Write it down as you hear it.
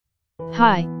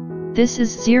Hi, this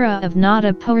is Zira of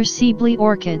Nada Possible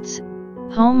Orchids,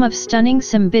 home of stunning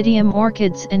Cymbidium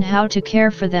orchids and how to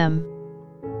care for them.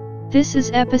 This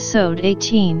is episode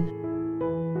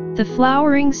 18. The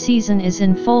flowering season is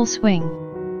in full swing.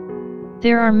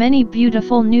 There are many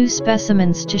beautiful new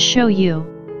specimens to show you.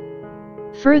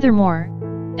 Furthermore,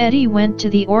 Eddie went to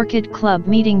the Orchid Club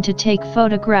meeting to take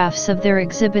photographs of their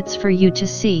exhibits for you to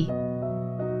see.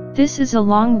 This is a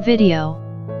long video,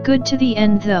 good to the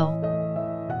end though.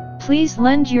 Please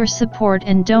lend your support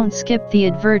and don't skip the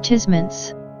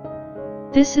advertisements.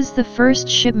 This is the first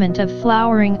shipment of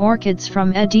flowering orchids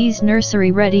from Eddie's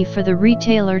nursery ready for the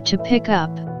retailer to pick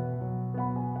up.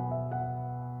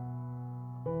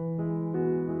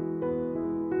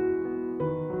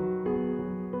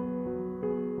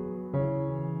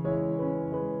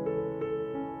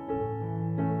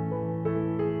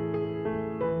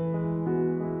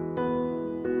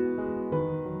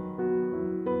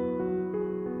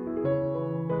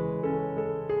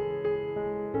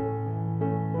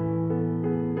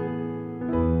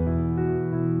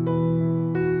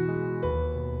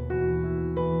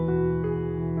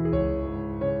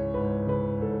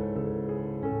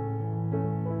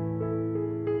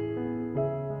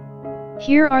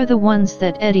 Here are the ones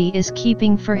that Eddie is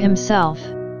keeping for himself.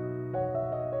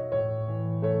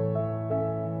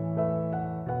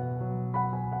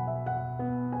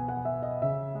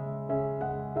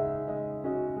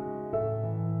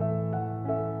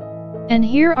 And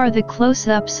here are the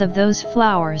close-ups of those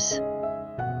flowers.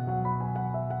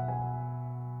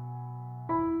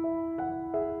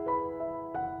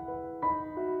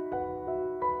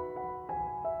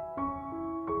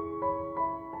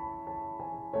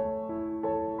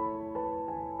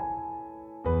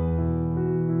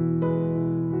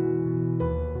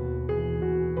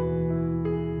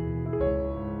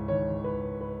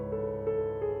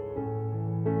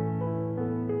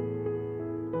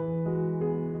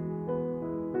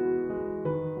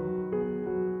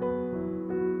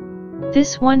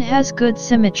 This one has good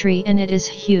symmetry and it is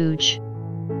huge.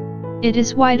 It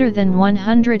is wider than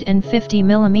 150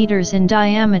 millimeters in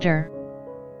diameter.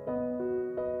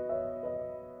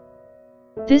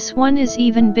 This one is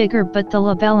even bigger, but the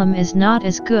labellum is not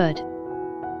as good.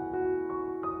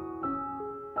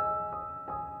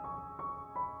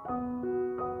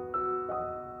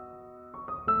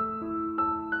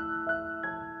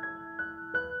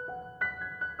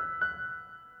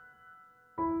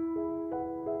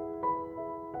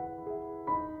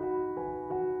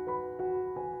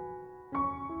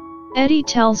 Eddie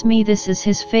tells me this is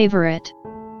his favorite.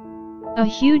 A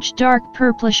huge dark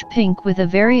purplish pink with a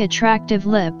very attractive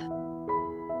lip.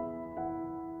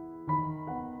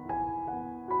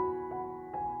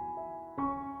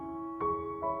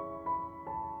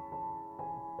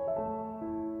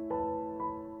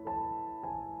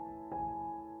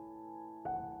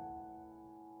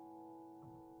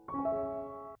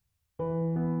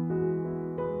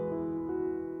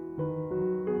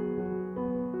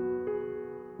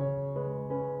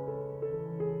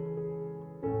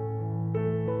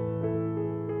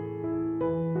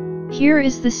 Here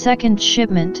is the second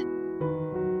shipment.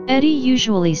 Eddie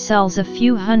usually sells a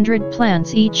few hundred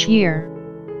plants each year.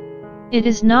 It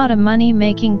is not a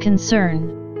money-making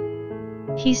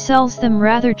concern. He sells them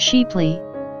rather cheaply,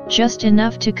 just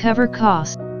enough to cover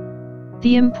costs.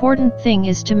 The important thing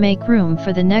is to make room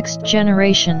for the next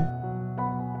generation.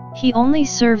 He only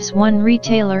serves one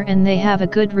retailer and they have a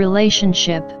good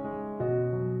relationship.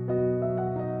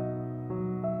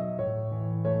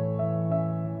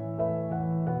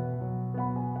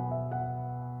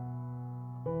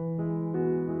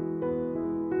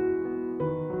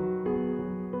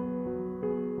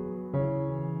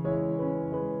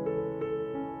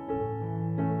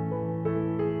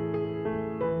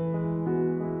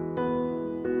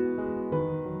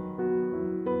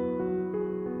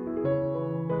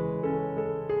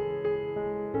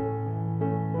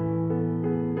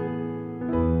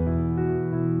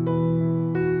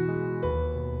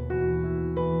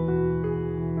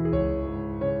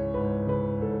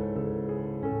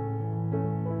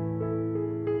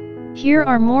 Here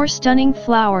are more stunning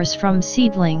flowers from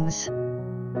seedlings.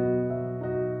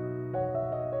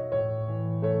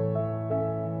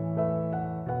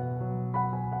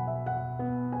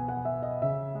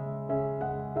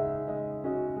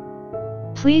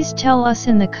 Please tell us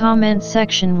in the comment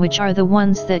section which are the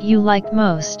ones that you like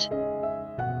most.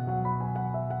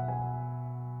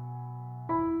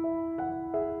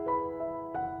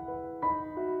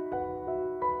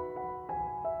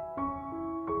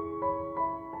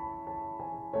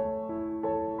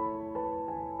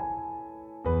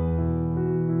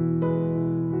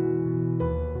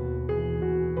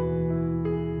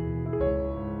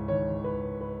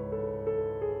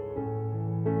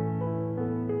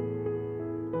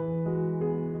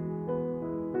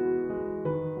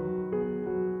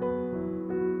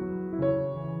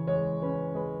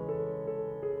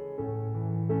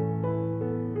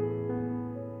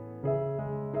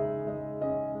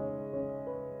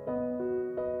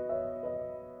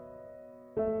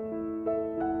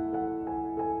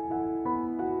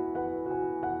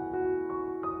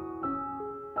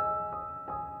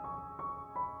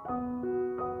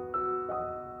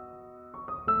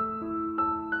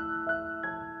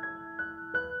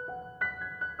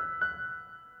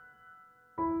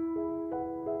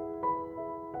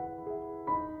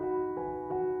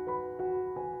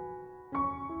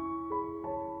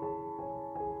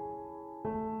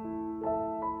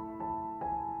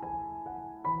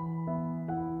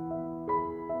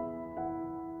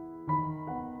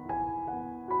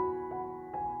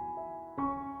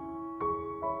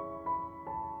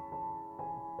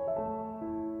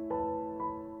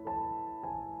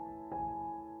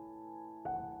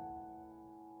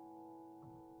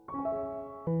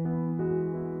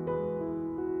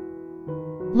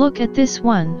 Look at this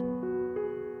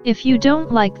one. If you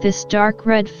don't like this dark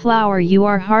red flower, you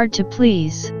are hard to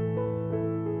please.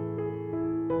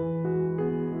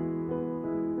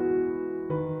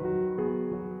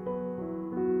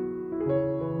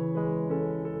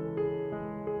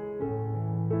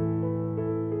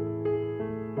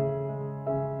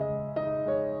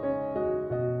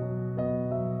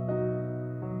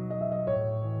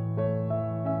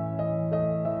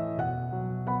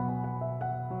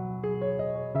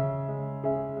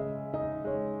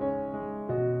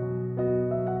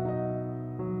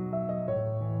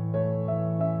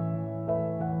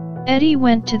 Eddie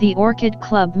went to the Orchid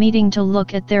Club meeting to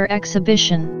look at their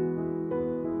exhibition.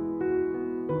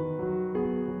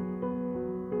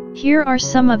 Here are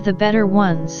some of the better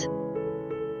ones.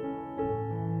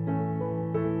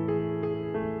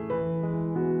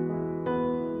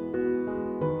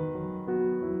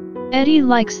 Eddie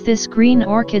likes this green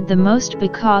orchid the most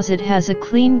because it has a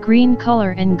clean green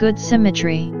color and good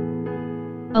symmetry.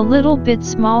 A little bit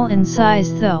small in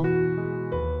size though.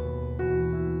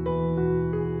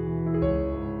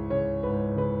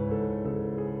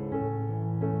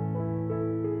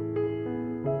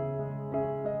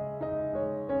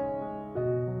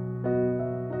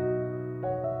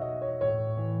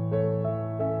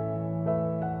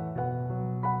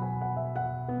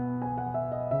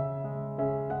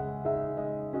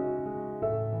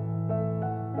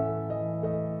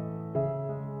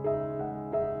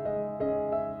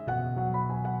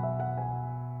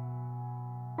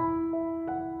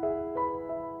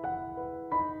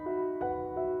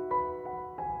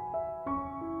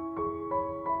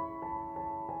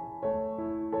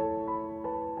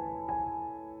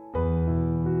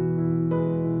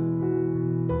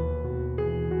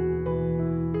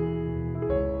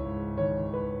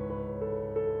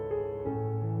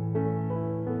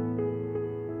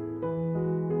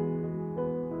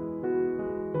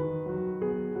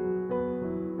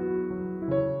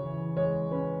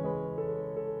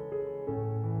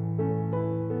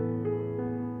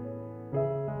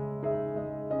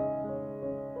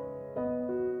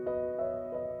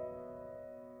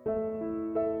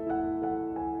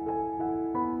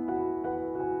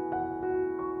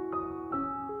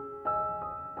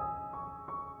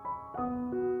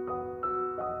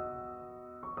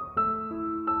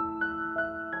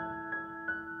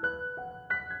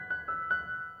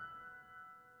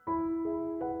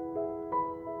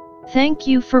 Thank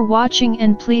you for watching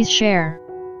and please share.